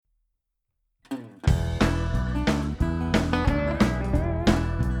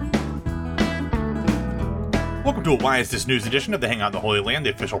Welcome to a Why Is This News edition of the Hangout in the Holy Land,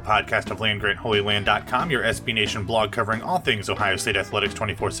 the official podcast of LandGrantHolyLand.com, your SB Nation blog covering all things Ohio State athletics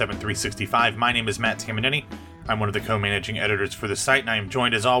 24/7, 365. My name is Matt Tamanini. I'm one of the co-managing editors for the site, and I am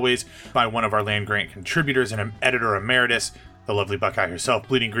joined, as always, by one of our Land Grant contributors and an editor emeritus, the lovely Buckeye herself,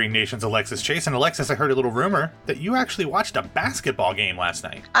 Bleeding Green Nation's Alexis Chase. And Alexis, I heard a little rumor that you actually watched a basketball game last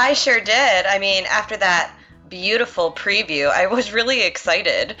night. I sure did. I mean, after that beautiful preview, I was really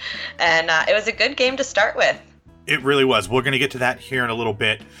excited, and it was a good game to start with. It really was. We're going to get to that here in a little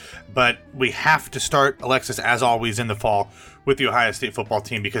bit, but we have to start, Alexis, as always in the fall, with the Ohio State football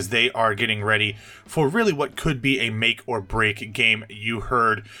team because they are getting ready for really what could be a make or break game. You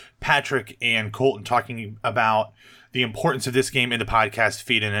heard Patrick and Colton talking about the importance of this game in the podcast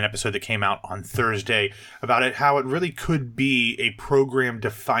feed in an episode that came out on Thursday about it, how it really could be a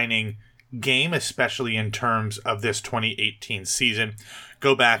program-defining game, especially in terms of this 2018 season.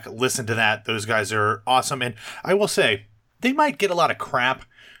 Go back, listen to that. Those guys are awesome. And I will say, they might get a lot of crap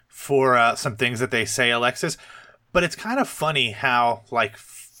for some things that they say, Alexis, but it's kind of funny how, like,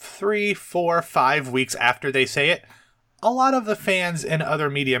 3, 4, 5 weeks after they say it, a lot of the fans and other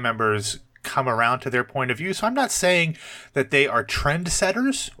media members come around to their point of view. So I'm not saying that they are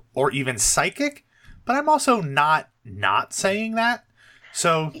trendsetters or even psychic, but I'm also not saying that.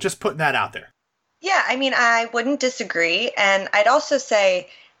 So just putting that out there. Yeah, I mean, I wouldn't disagree. And I'd also say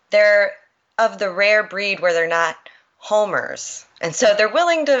they're of the rare breed where they're not homers. And so they're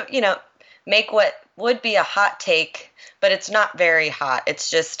willing to, make what would be a hot take, but it's not very hot. It's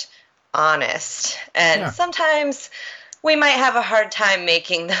just honest. And sometimes we might have a hard time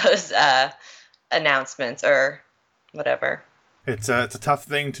making those announcements or whatever. It's a tough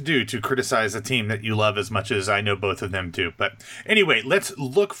thing to do, to criticize a team that you love as much as I know both of them do. But anyway, let's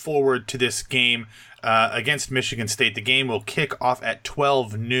look forward to this game against Michigan State. The game will kick off at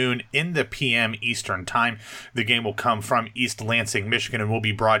 12 noon in the p.m. Eastern Time. The game will come from East Lansing, Michigan, and will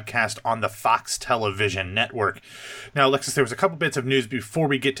be broadcast on the Fox Television Network. Now, Alexis, there was a couple bits of news before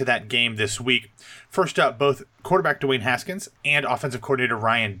we get to that game this week. First up, both quarterback Dwayne Haskins and offensive coordinator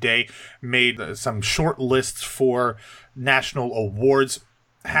Ryan Day made some short lists for national awards.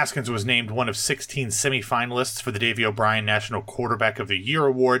 Haskins was named one of 16 semifinalists for the Davey O'Brien National Quarterback of the Year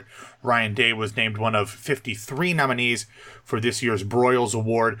Award. Ryan Day was named one of 53 nominees for this year's Broyles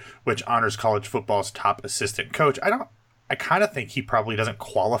Award, which honors college football's top assistant coach. I kind of think he probably doesn't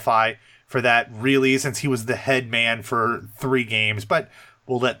qualify for that, really, since he was the head man for 3 games, but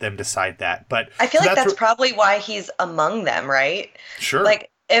we'll let them decide that. But I feel like that's probably why he's among them, right? Sure. Like,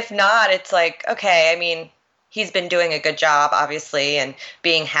 if not, it's like, okay, I mean, he's been doing a good job, obviously, and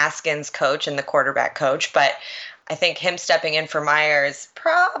being Haskins' coach and the quarterback coach. But I think him stepping in for Meyer is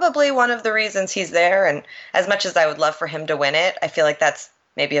probably one of the reasons he's there. And as much as I would love for him to win it, I feel like that's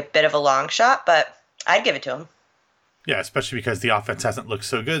maybe a bit of a long shot, but I'd give it to him. Yeah, especially because the offense hasn't looked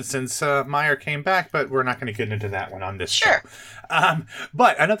so good since Meyer came back, but we're not going to get into that one on this show.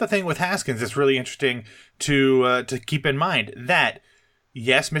 But another thing with Haskins that's really interesting to keep in mind that,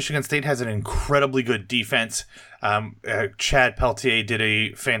 yes, Michigan State has an incredibly good defense. Chad Peltier did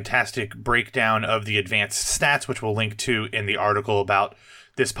a fantastic breakdown of the advanced stats, which we'll link to in the article about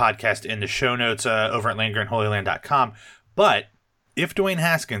this podcast in the show notes over at LandGrantHolyLand.com. But if Dwayne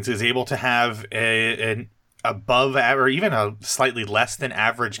Haskins is able to have an above average, or even a slightly less than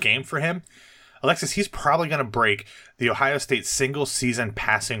average game for him, Alexis, he's probably going to break the Ohio State single-season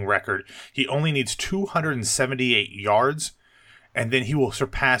passing record. He only needs 278 yards, and then he will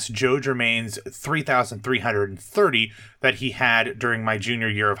surpass Joe Germain's 3,330 that he had during my junior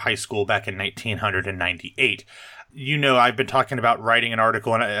year of high school back in 1998. You know, I've been talking about writing an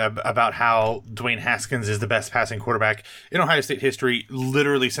article about how Dwayne Haskins is the best passing quarterback in Ohio State history,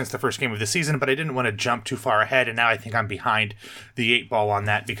 literally since the first game of the season, but I didn't want to jump too far ahead, and now I think I'm behind the 8 ball on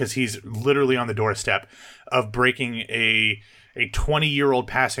that because he's literally on the doorstep of breaking a 20-year-old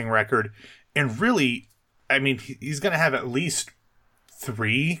passing record. And really, I mean, he's going to have at least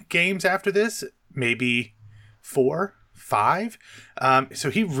 3 games after this, maybe 4, 5. So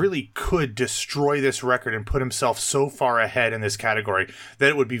he really could destroy this record and put himself so far ahead in this category that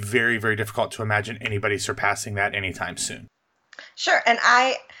it would be very, very difficult to imagine anybody surpassing that anytime soon. Sure. And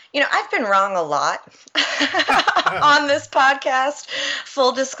I've been wrong a lot on this podcast.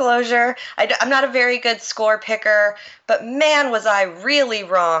 Full disclosure, I'm not a very good score picker, but man, was I really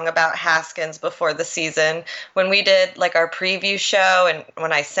wrong about Haskins before the season when we did like our preview show and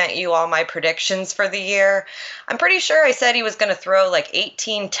when I sent you all my predictions for the year. I'm pretty sure I said he was going to throw like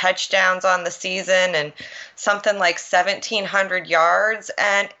 18 touchdowns on the season and something like 1,700 yards,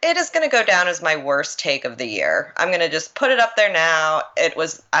 and it is going to go down as my worst take of the year. I'm going to just put it up there now.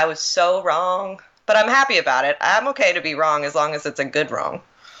 I was so wrong, but I'm happy about it. I'm okay to be wrong as long as it's a good wrong.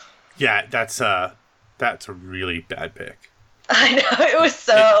 Yeah, that's a really bad pick. I know, it was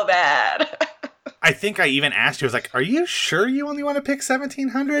so bad. I think I even asked you, I was like, are you sure you only want to pick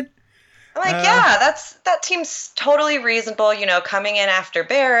 1,700? I'm like, yeah, that seems totally reasonable, coming in after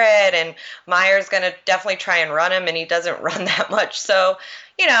Barrett, and Meyer's going to definitely try and run him, and he doesn't run that much. So,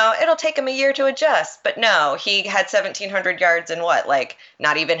 it'll take him a year to adjust. But no, he had 1,700 yards in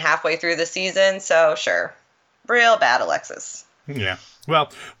not even halfway through the season. So, sure. Real bad, Alexis. Yeah.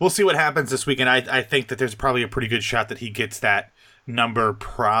 Well, we'll see what happens this weekend. I think that there's probably a pretty good shot that he gets that number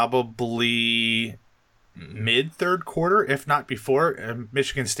probably mid-third quarter, if not before.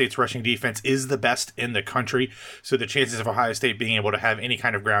 Michigan State's rushing defense is the best in the country, so the chances of Ohio State being able to have any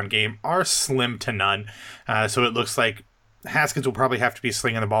kind of ground game are slim to none. So it looks like Haskins will probably have to be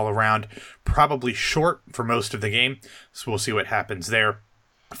slinging the ball around, probably short for most of the game, so we'll see what happens there.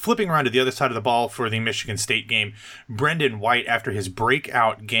 Flipping around to the other side of the ball for the Michigan State game, Brendan White, after his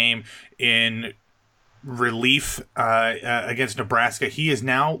breakout game in relief against Nebraska, he is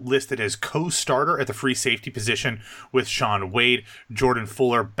now listed as co-starter at the free safety position with Shaun Wade. Jordan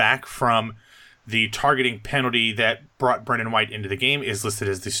Fuller, back from the targeting penalty that brought Brendan White into the game, is listed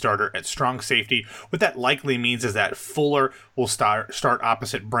as the starter at strong safety. What that likely means is that Fuller will start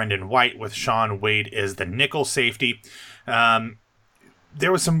opposite Brendan White, with Shaun Wade as the nickel safety.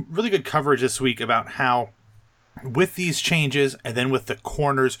 There was some really good coverage this week about how, with these changes and then with the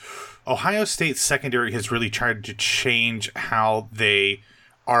corners, Ohio State's secondary has really tried to change how they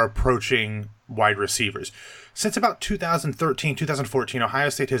are approaching wide receivers. Since about 2013, 2014, Ohio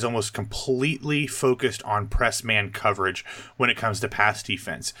State has almost completely focused on press man coverage when it comes to pass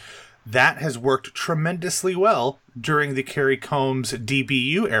defense. That has worked tremendously well during the Kerry Combs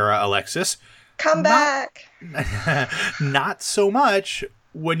DBU era, Alexis. Come back. Not so much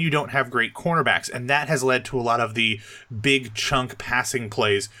when you don't have great cornerbacks, and that has led to a lot of the big chunk passing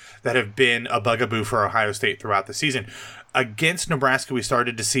plays that have been a bugaboo for Ohio State throughout the season. Against Nebraska, we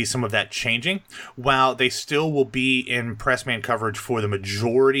started to see some of that changing. While they still will be in press man coverage for the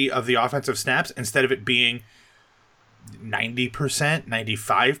majority of the offensive snaps, instead of it being 90%,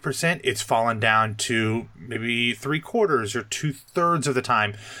 95%, it's fallen down to maybe 3/4 or 2/3 of the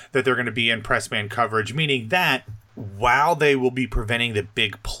time that they're going to be in press man coverage, meaning that while they will be preventing the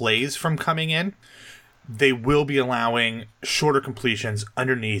big plays from coming in, they will be allowing shorter completions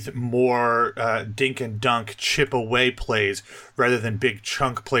underneath, more dink and dunk, chip away plays, rather than big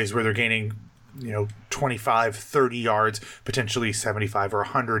chunk plays where they're gaining 25, 30 yards, potentially 75 or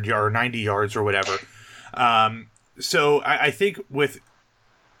 100 or 90 yards or whatever. So I think with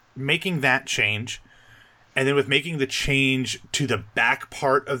making that change, and then with making the change to the back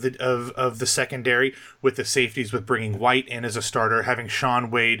part of the secondary with the safeties, with bringing White in as a starter, having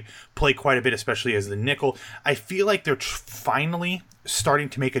Shaun Wade play quite a bit, especially as the nickel, I feel like they're finally starting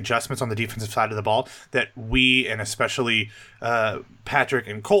to make adjustments on the defensive side of the ball that we, and especially Patrick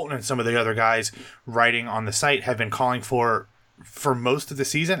and Colton and some of the other guys writing on the site, have been calling for most of the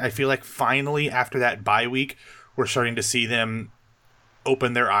season. I feel like finally, after that bye week, we're starting to see them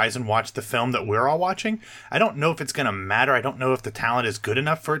open their eyes and watch the film that we're all watching. I don't know if it's going to matter. I don't know if the talent is good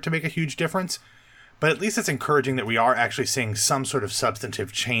enough for it to make a huge difference, but at least it's encouraging that we are actually seeing some sort of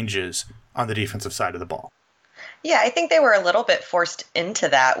substantive changes on the defensive side of the ball. Yeah, I think they were a little bit forced into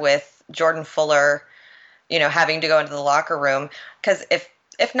that with Jordan Fuller, having to go into the locker room, because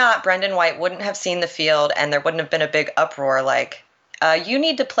if not, Brendan White wouldn't have seen the field and there wouldn't have been a big uproar like, you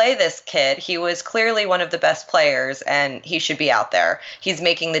need to play this kid. He was clearly one of the best players, and he should be out there. He's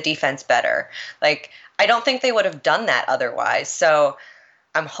making the defense better. I don't think they would have done that otherwise. So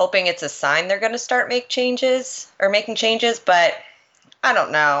I'm hoping it's a sign they're going to start making changes, but I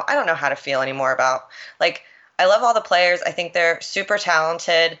don't know. I don't know how to feel anymore about, I love all the players. I think they're super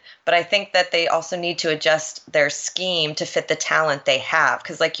talented, but I think that they also need to adjust their scheme to fit the talent they have.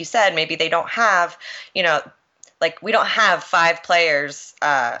 Because like you said, maybe they don't have, we don't have 5 players,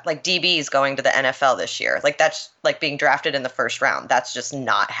 DBs going to the NFL this year. That's being drafted in the first round. That's just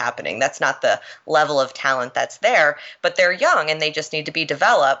not happening. That's not the level of talent that's there. But they're young and they just need to be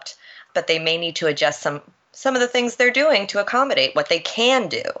developed. But they may need to adjust some of the things they're doing to accommodate what they can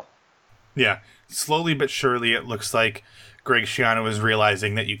do. Yeah. Slowly but surely, it looks like Greg Schiano is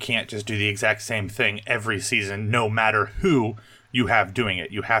realizing that you can't just do the exact same thing every season, no matter who you have doing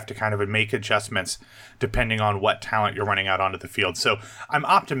it. You have to kind of make adjustments depending on what talent you're running out onto the field. So I'm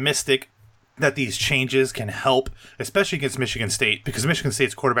optimistic that these changes can help, especially against Michigan State, because Michigan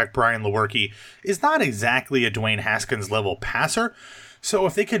State's quarterback Brian Lewerke is not exactly a Dwayne Haskins level passer. So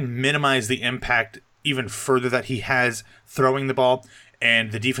if they can minimize the impact even further that he has throwing the ball,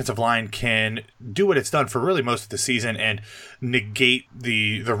 and the defensive line can do what it's done for really most of the season and negate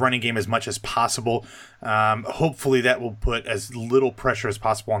the running game as much as possible. Hopefully that will put as little pressure as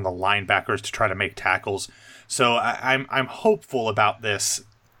possible on the linebackers to try to make tackles. So I'm hopeful about this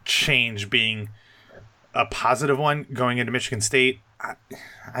change being a positive one going into Michigan State.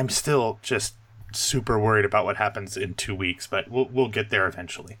 I'm still just super worried about what happens in 2 weeks, but we'll get there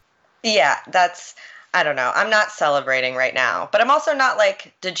eventually. Yeah, I don't know. I'm not celebrating right now, but I'm also not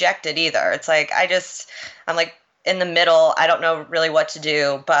like dejected either. It's like I'm like in the middle. I don't know really what to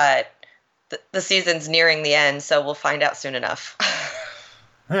do, but the season's nearing the end, so we'll find out soon enough.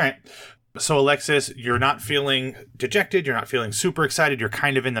 All right. So, Alexis, you're not feeling dejected. You're not feeling super excited. You're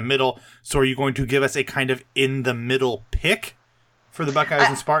kind of in the middle. So are you going to give us a kind of in-the-middle pick for the Buckeyes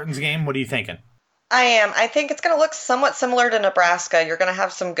and Spartans game? What are you thinking? I am. I think it's going to look somewhat similar to Nebraska. You're going to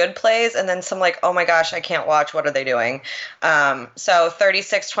have some good plays and then some like, oh my gosh, I can't watch. What are they doing? So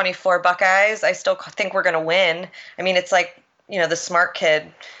 36-24 Buckeyes. I still think we're going to win. I mean, it's like, the smart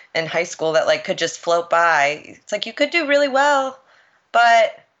kid in high school that like could just float by. It's like you could do really well,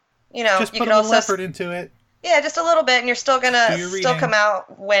 but just you put could a also little effort into it. Yeah, just a little bit, and you're still going to still come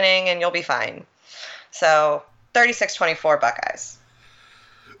out winning and you'll be fine. So 36-24 Buckeyes.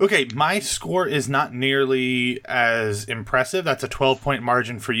 Okay, my score is not nearly as impressive. That's a 12-point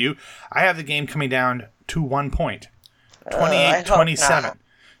margin for you. I have the game coming down to 1 point. 28-27.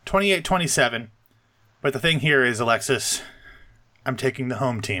 28-27. But the thing here is, Alexis, I'm taking the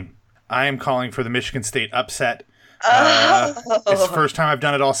home team. I am calling for the Michigan State upset. It's the first time I've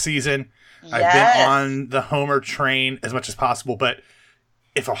done it all season. Yes. I've been on the homer train as much as possible, but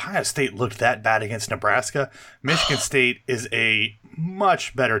if Ohio State looked that bad against Nebraska, Michigan State is a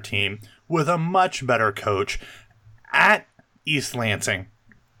much better team with a much better coach at East Lansing.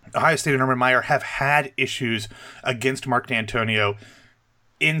 Ohio State and Urban Meyer have had issues against Mark D'Antonio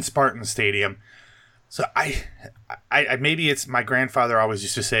in Spartan Stadium. So I maybe it's my grandfather always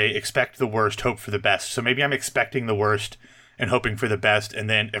used to say, expect the worst, hope for the best. So maybe I'm expecting the worst and hoping for the best, and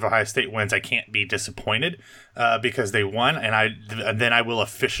then if Ohio State wins, I can't be disappointed because they won, and then I will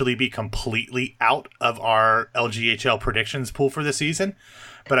officially be completely out of our LGHL predictions pool for the season.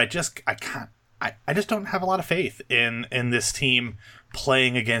 But I just don't have a lot of faith in this team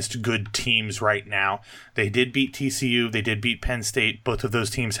playing against good teams right now. They did beat TCU, they did beat Penn State. Both of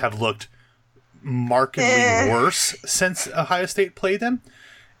those teams have looked markedly worse since Ohio State played them.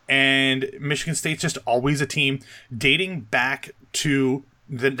 And Michigan State's just always a team dating back to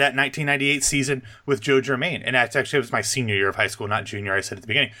that 1998 season with Joe Germain. And that's actually, it was my senior year of high school, not junior, I said at the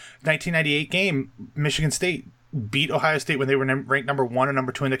beginning. 1998 game, Michigan State beat Ohio State when they were ranked number 1 or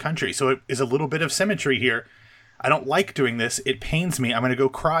number 2 in the country. So it is a little bit of symmetry here. I don't like doing this. It pains me. I'm going to go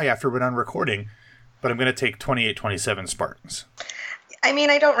cry after we're done recording. But I'm going to take 28-27 Spartans. I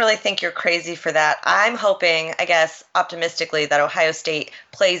mean, I don't really think you're crazy for that. I'm hoping, I guess, optimistically, that Ohio State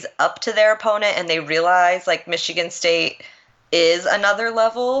plays up to their opponent and they realize, like, Michigan State is another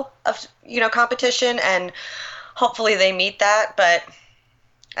level of, competition, and hopefully they meet that. But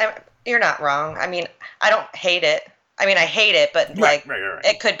you're not wrong. I mean, I don't hate it. I mean, I hate it, but, right.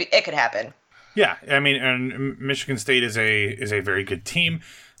 It could happen. Yeah, I mean, and Michigan State is a very good team.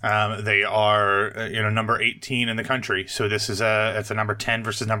 They are, number 18 in the country. So it's a number 10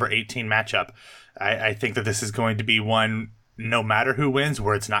 versus number 18 matchup. I think that this is going to be one, no matter who wins,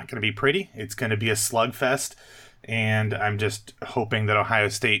 where it's not going to be pretty. It's going to be a slugfest. And I'm just hoping that Ohio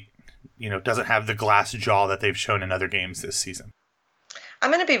State, doesn't have the glass jaw that they've shown in other games this season.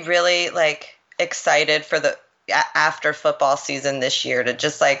 I'm going to be really, excited for the after football season this year to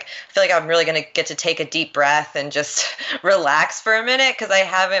just feel like I'm really going to get to take a deep breath and just relax for a minute, because I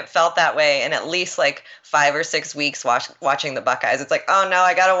haven't felt that way in at least 5 or 6 weeks watching the Buckeyes. It's like, oh no,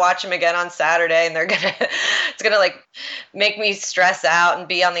 I got to watch them again on Saturday, and it's going to make me stress out and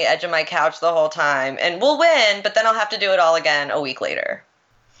be on the edge of my couch the whole time. And we'll win, but then I'll have to do it all again a week later.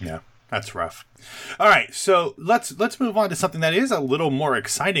 Yeah. That's rough. All right, so let's move on to something that is a little more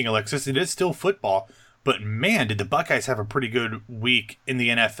exciting, Alexis. It is still football. But man, did the Buckeyes have a pretty good week in the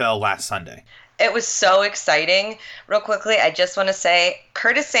NFL last Sunday. It was so exciting. Real quickly, I just want to say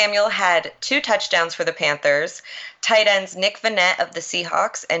Curtis Samuel had 2 touchdowns for the Panthers. Tight ends Nick Vannett of the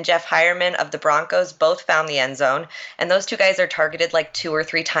Seahawks and Jeff Hireman of the Broncos both found the end zone. And those 2 guys are targeted 2 or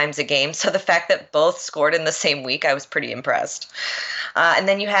 3 times a game. So the fact that both scored in the same week, I was pretty impressed. And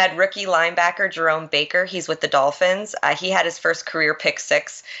then you had rookie linebacker Jerome Baker. He's with the Dolphins. He had his first career pick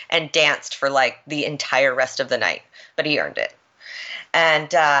 6 and danced for the entire rest of the night. But he earned it.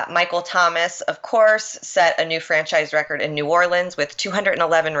 And Michael Thomas, of course, set a new franchise record in New Orleans with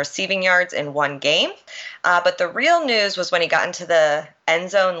 211 receiving yards in one game. But the real news was when he got into the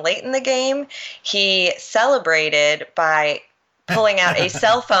end zone late in the game, he celebrated by pulling out a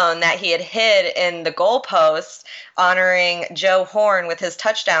cell phone that he had hid in the goalpost, honoring Joe Horn with his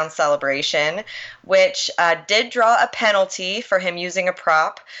touchdown celebration, which did draw a penalty for him using a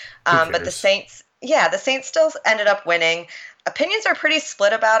prop. But the Saints still ended up winning. Opinions are pretty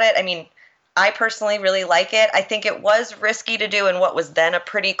split about it. I mean, I personally really like it. I think it was risky to do in what was then a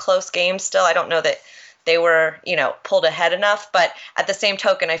pretty close game still. I don't know that they were, pulled ahead enough. But at the same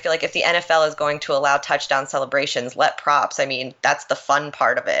token, I feel like if the NFL is going to allow touchdown celebrations, let props. I mean, that's the fun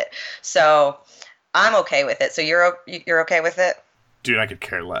part of it. So I'm okay with it. So you're okay with it? Dude, I could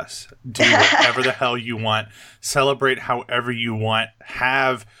care less. Do whatever the hell you want. Celebrate however you want.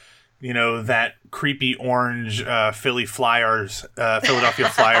 Have, that creepy orange Philadelphia Flyers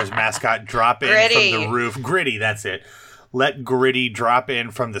mascot drop in Gritty. From the roof. Gritty, that's it. Let Gritty drop in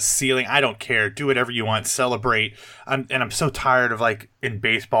from the ceiling. I don't care. Do whatever you want. Celebrate. I'm so tired of, in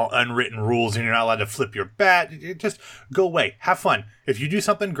baseball, unwritten rules and you're not allowed to flip your bat. Just go away. Have fun. If you do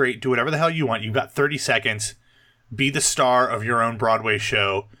something great, do whatever the hell you want. You've got 30 seconds. Be the star of your own Broadway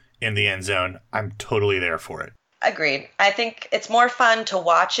show in the end zone. I'm totally there for it. Agreed. I think it's more fun to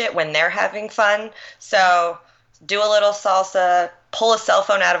watch it when they're having fun. So do a little salsa, pull a cell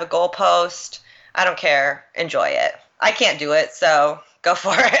phone out of a goalpost. I don't care. Enjoy it. I can't do it, so go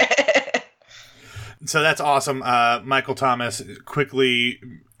for it. So that's awesome. Michael Thomas quickly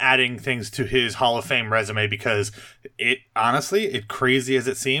adding things to his Hall of Fame resume because it crazy as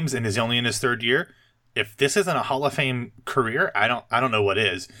it seems, and is only in his third year. If this isn't a Hall of Fame career, I don't know what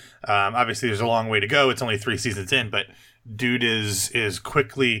is. Obviously, there's a long way to go. It's only 3 seasons in, but dude is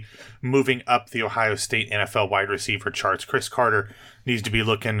quickly moving up the Ohio State NFL wide receiver charts. Chris Carter needs to be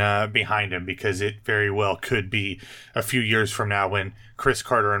looking behind him because it very well could be a few years from now when Chris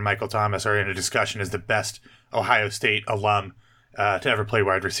Carter and Michael Thomas are in a discussion as the best Ohio State alum to ever play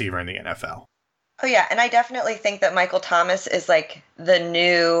wide receiver in the NFL. Oh, yeah, and I definitely think that Michael Thomas is the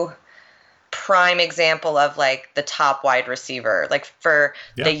new prime example of the top wide receiver, for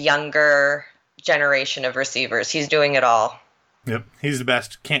the younger generation of receivers. He's doing it all. Yep, he's the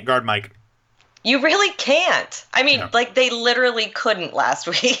best. Can't guard Mike. You really can't. I mean, they literally couldn't last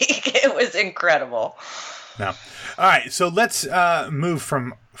week. It was incredible. No. All right, so let's move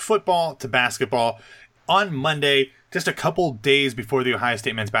from football to basketball. On Monday, just a couple days before the Ohio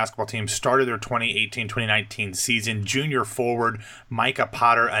State men's basketball team started their 2018-2019 season, junior forward Micah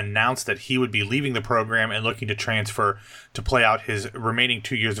Potter announced that he would be leaving the program and looking to transfer to play out his remaining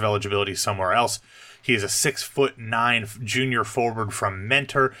 2 years of eligibility somewhere else. He is a 6'9" junior forward from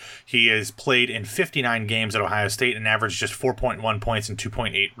Mentor. He has played in 59 games at Ohio State and averaged just 4.1 points and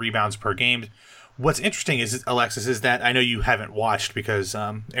 2.8 rebounds per game. What's interesting is, Alexis, is that I know you haven't watched because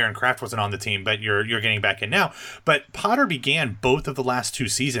Aaron Kraft wasn't on the team, but you're getting back in now. But Potter began both of the last 2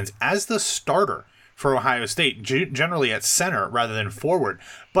 seasons as the starter for Ohio State, generally at center rather than forward.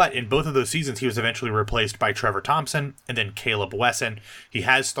 But in both of those seasons, he was eventually replaced by Trevor Thompson and then Caleb Wesson. He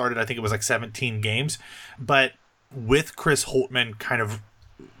has started, I think it was 17 games. But with Chris Holtmann kind of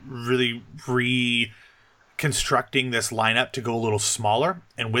really reconstructing this lineup to go a little smaller,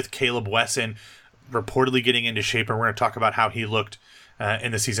 and with Caleb Wesson reportedly getting into shape, and we're going to talk about how he looked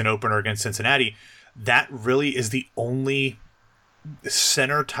in the season opener against Cincinnati, that really is the only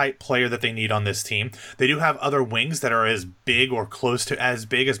center type player that they need on this team. They do have other wings that are as big or close to as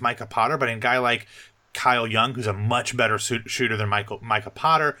big as Micah Potter, but a guy like Kyle Young, who's a much better shooter than Micah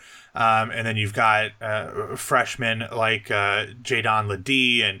Potter, and then you've got freshmen like Jadon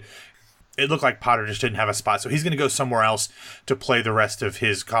Ledee, and it looked like Potter just didn't have a spot, so he's going to go somewhere else to play the rest of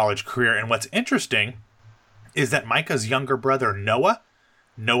his college career. And what's interesting is that Micah's younger brother Noah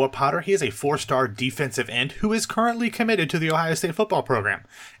Potter, he is a 4-star defensive end who is currently committed to the Ohio State football program.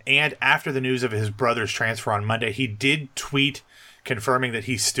 And after the news of his brother's transfer on Monday, he did tweet confirming that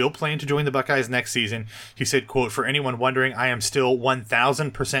he's still planning to join the Buckeyes next season. He said, quote, "For anyone wondering, I am still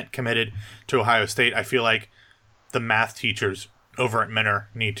 1,000% committed to Ohio State. I feel like the math teachers over at Mentor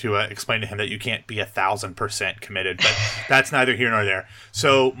need to explain to him that you can't be 1,000% committed, but that's neither here nor there."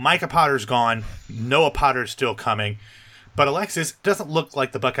 So Micah Potter's gone. Noah Potter's still coming. But Alexis, doesn't look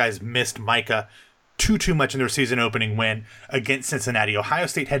like the Buckeyes missed Micah too much in their season opening win against Cincinnati. Ohio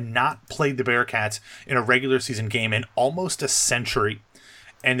State had not played the Bearcats in a regular season game in almost a century,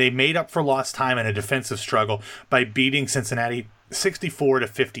 and they made up for lost time in a defensive struggle by beating Cincinnati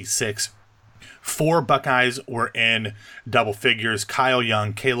 64-56. 4 Buckeyes were in double figures: Kyle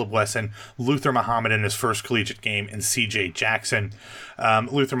Young, Caleb Wesson, Luther Muhammad in his first collegiate game, and C.J. Jackson.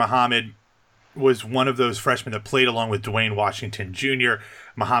 Luther Muhammad was one of those freshmen that played along with Dwayne Washington Jr.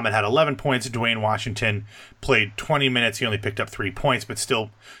 Muhammad had 11 points. Dwayne Washington played 20 minutes. He only picked up 3 points, but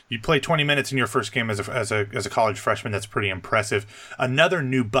still, you play 20 minutes in your first game as a college freshman. That's pretty impressive. Another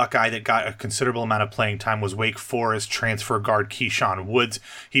new Buckeye that got a considerable amount of playing time was Wake Forest transfer guard Keyshawn Woods.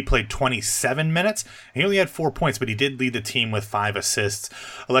 He played 27 minutes. He only had 4 points, but he did lead the team with 5 assists.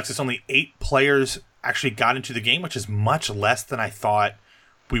 Alexis, only 8 players actually got into the game, which is much less than I thought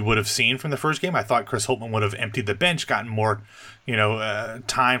we would have seen from the first game. I thought Chris Holtmann would have emptied the bench, gotten more,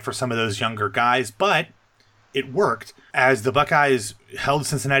 time for some of those younger guys, but it worked as the Buckeyes held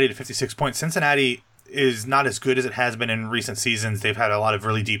Cincinnati to 56 points. Cincinnati is not as good as it has been in recent seasons. They've had a lot of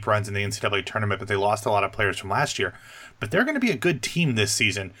really deep runs in the NCAA tournament, but they lost a lot of players from last year. But they're going to be a good team this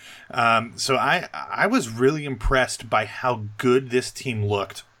season. So I was really impressed by how good this team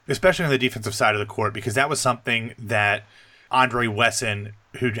looked, especially on the defensive side of the court, because that was something that Andre Wesson,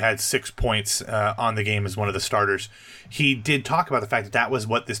 who had 6 points on the game as one of the starters, he did talk about the fact that was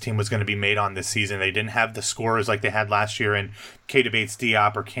what this team was going to be made on this season. They didn't have the scorers like they had last year in Keita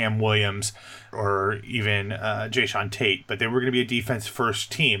Bates-Diop or Cam Williams or even Jayshawn Tate, but they were going to be a defense-first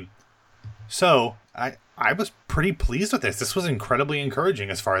team. So I was pretty pleased with this. This was incredibly encouraging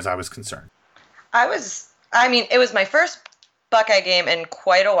as far as I was concerned. It was my first Buckeye game in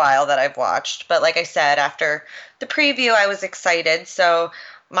quite a while that I've watched, but like I said, after the preview, I was excited. So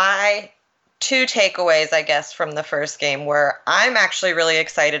my 2 takeaways, I guess, from the first game were I'm actually really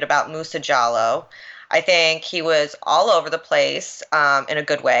excited about Musa Jallow. I think he was all over the place in a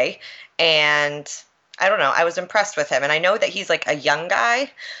good way, and I don't know, I was impressed with him, and I know that he's like a young guy,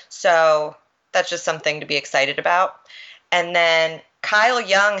 so that's just something to be excited about. And then Kyle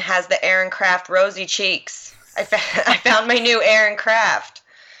Young has the Aaron Craft rosy cheeks. I found my new Aaron Craft.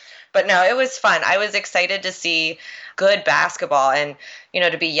 But no, it was fun. I was excited to see good basketball and,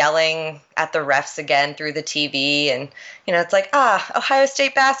 to be yelling at the refs again through the TV. And, it's like, Ohio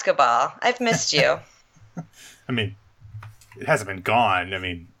State basketball. I've missed you. It hasn't been gone.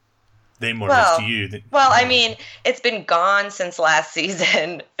 They more missed you. It's been gone since last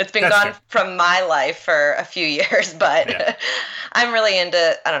season. It's been gone from my life for a few years, but yeah. I'm really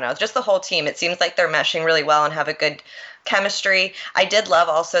into, just the whole team. It seems like they're meshing really well and have a good chemistry. I did love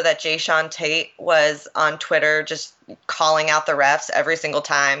also that Jayshawn Tate was on Twitter just calling out the refs every single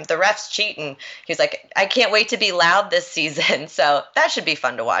time. The refs cheating. He's like, I can't wait to be loud this season. So that should be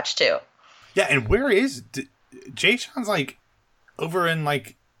fun to watch too. Yeah, and where is Jayshawn's over in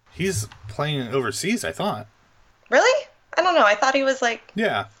he's playing overseas, I thought. Really? I don't know. I thought he was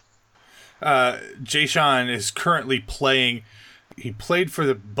Yeah. Jayshawn is currently playing. He played for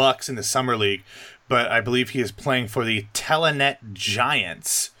the Bucks in the Summer League, but I believe he is playing for the Telenet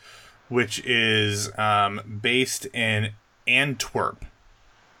Giants, which is based in Antwerp.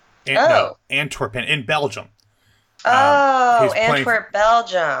 Antwerp, in Belgium. Antwerp,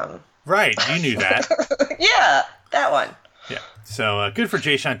 Belgium. Right, you knew that. Yeah, that one. Yeah, so good for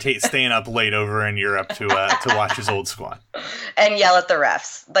Jayshawn Tate staying up late over in Europe to watch his old squad and yell at the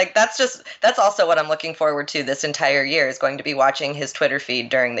refs. That's also what I'm looking forward to this entire year, is going to be watching his Twitter feed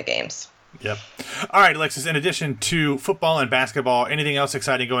during the games. Yep. All right, Alexis, in addition to football and basketball, anything else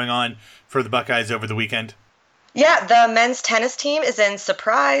exciting going on for the Buckeyes over the weekend? Yeah, the men's tennis team is in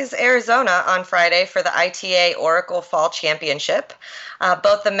Surprise, Arizona on Friday for the ITA Oracle Fall Championship.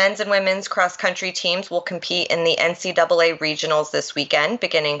 Both the men's and women's cross-country teams will compete in the NCAA Regionals this weekend,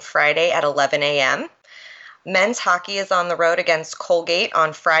 beginning Friday at 11 a.m. Men's hockey is on the road against Colgate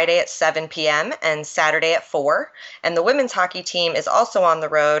on Friday at 7 p.m. and Saturday at 4. And the women's hockey team is also on the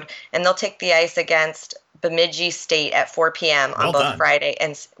road, and they'll take the ice against Bemidji State at 4 p.m. on both Friday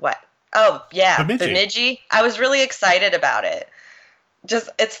and what? Oh, yeah, Bemidji. I was really excited about it.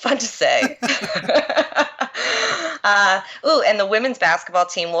 It's fun to say. And the women's basketball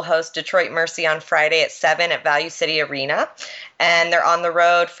team will host Detroit Mercy on Friday at 7 at Value City Arena. And they're on the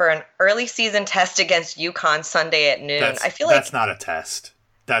road for an early season test against UConn Sunday at noon. That's not a test.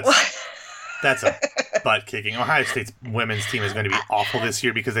 That's a butt kicking. Ohio State's women's team is going to be awful this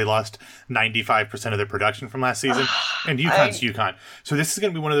year because they lost 95% of their production from last season. And UConn's UConn. So this is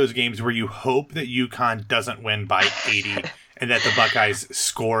going to be one of those games where you hope that UConn doesn't win by 80 and that the Buckeyes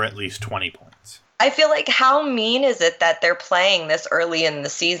score at least 20 points. I feel like, how mean is it that they're playing this early in the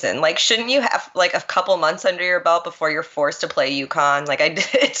season? Shouldn't you have a couple months under your belt before you're forced to play UConn?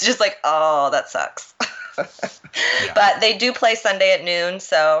 It's just that sucks. Yeah. But they do play Sunday at noon,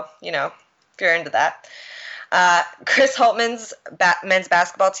 so, if you're into that. Chris Holtman's men's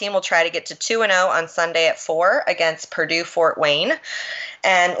basketball team will try to get to 2-0 on Sunday at 4 against Purdue Fort Wayne.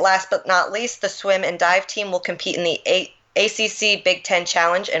 And last but not least, the swim and dive team will compete in the ACC Big Ten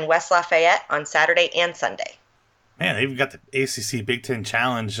Challenge in West Lafayette on Saturday and Sunday. Man, they even got the ACC Big Ten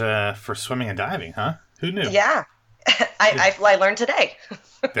Challenge for swimming and diving, huh? Who knew? Yeah. I learned today.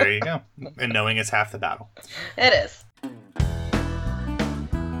 There you go. And knowing is half the battle. It is.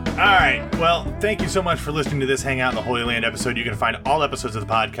 All right. Well, thank you so much for listening to this Hangout in the Holy Land episode. You can find all episodes of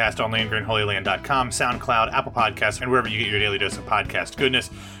the podcast on landgrantholyland.com, SoundCloud, Apple Podcasts, and wherever you get your daily dose of podcast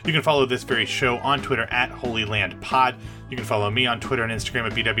goodness. You can follow this very show on Twitter at HolyLandPod. You can follow me on Twitter and Instagram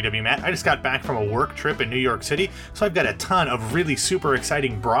at BWWMatt. I just got back from a work trip in New York City, so I've got a ton of really super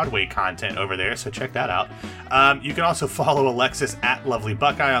exciting Broadway content over there, so check that out. You can also follow Alexis at Lovely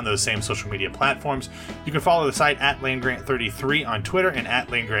Buckeye on those same social media platforms. You can follow the site at LandGrant33 on Twitter and at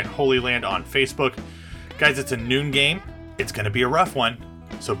LandGrantHolyland on Facebook. Guys, it's a noon game. It's going to be a rough one,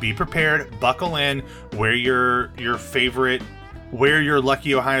 so be prepared, buckle in, wear your favorite... Wear your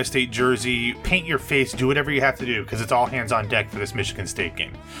lucky Ohio State jersey, paint your face, do whatever you have to do, because it's all hands on deck for this Michigan State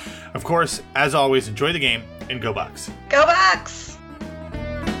game. Of course, as always, enjoy the game, and go Bucks. Go Bucks!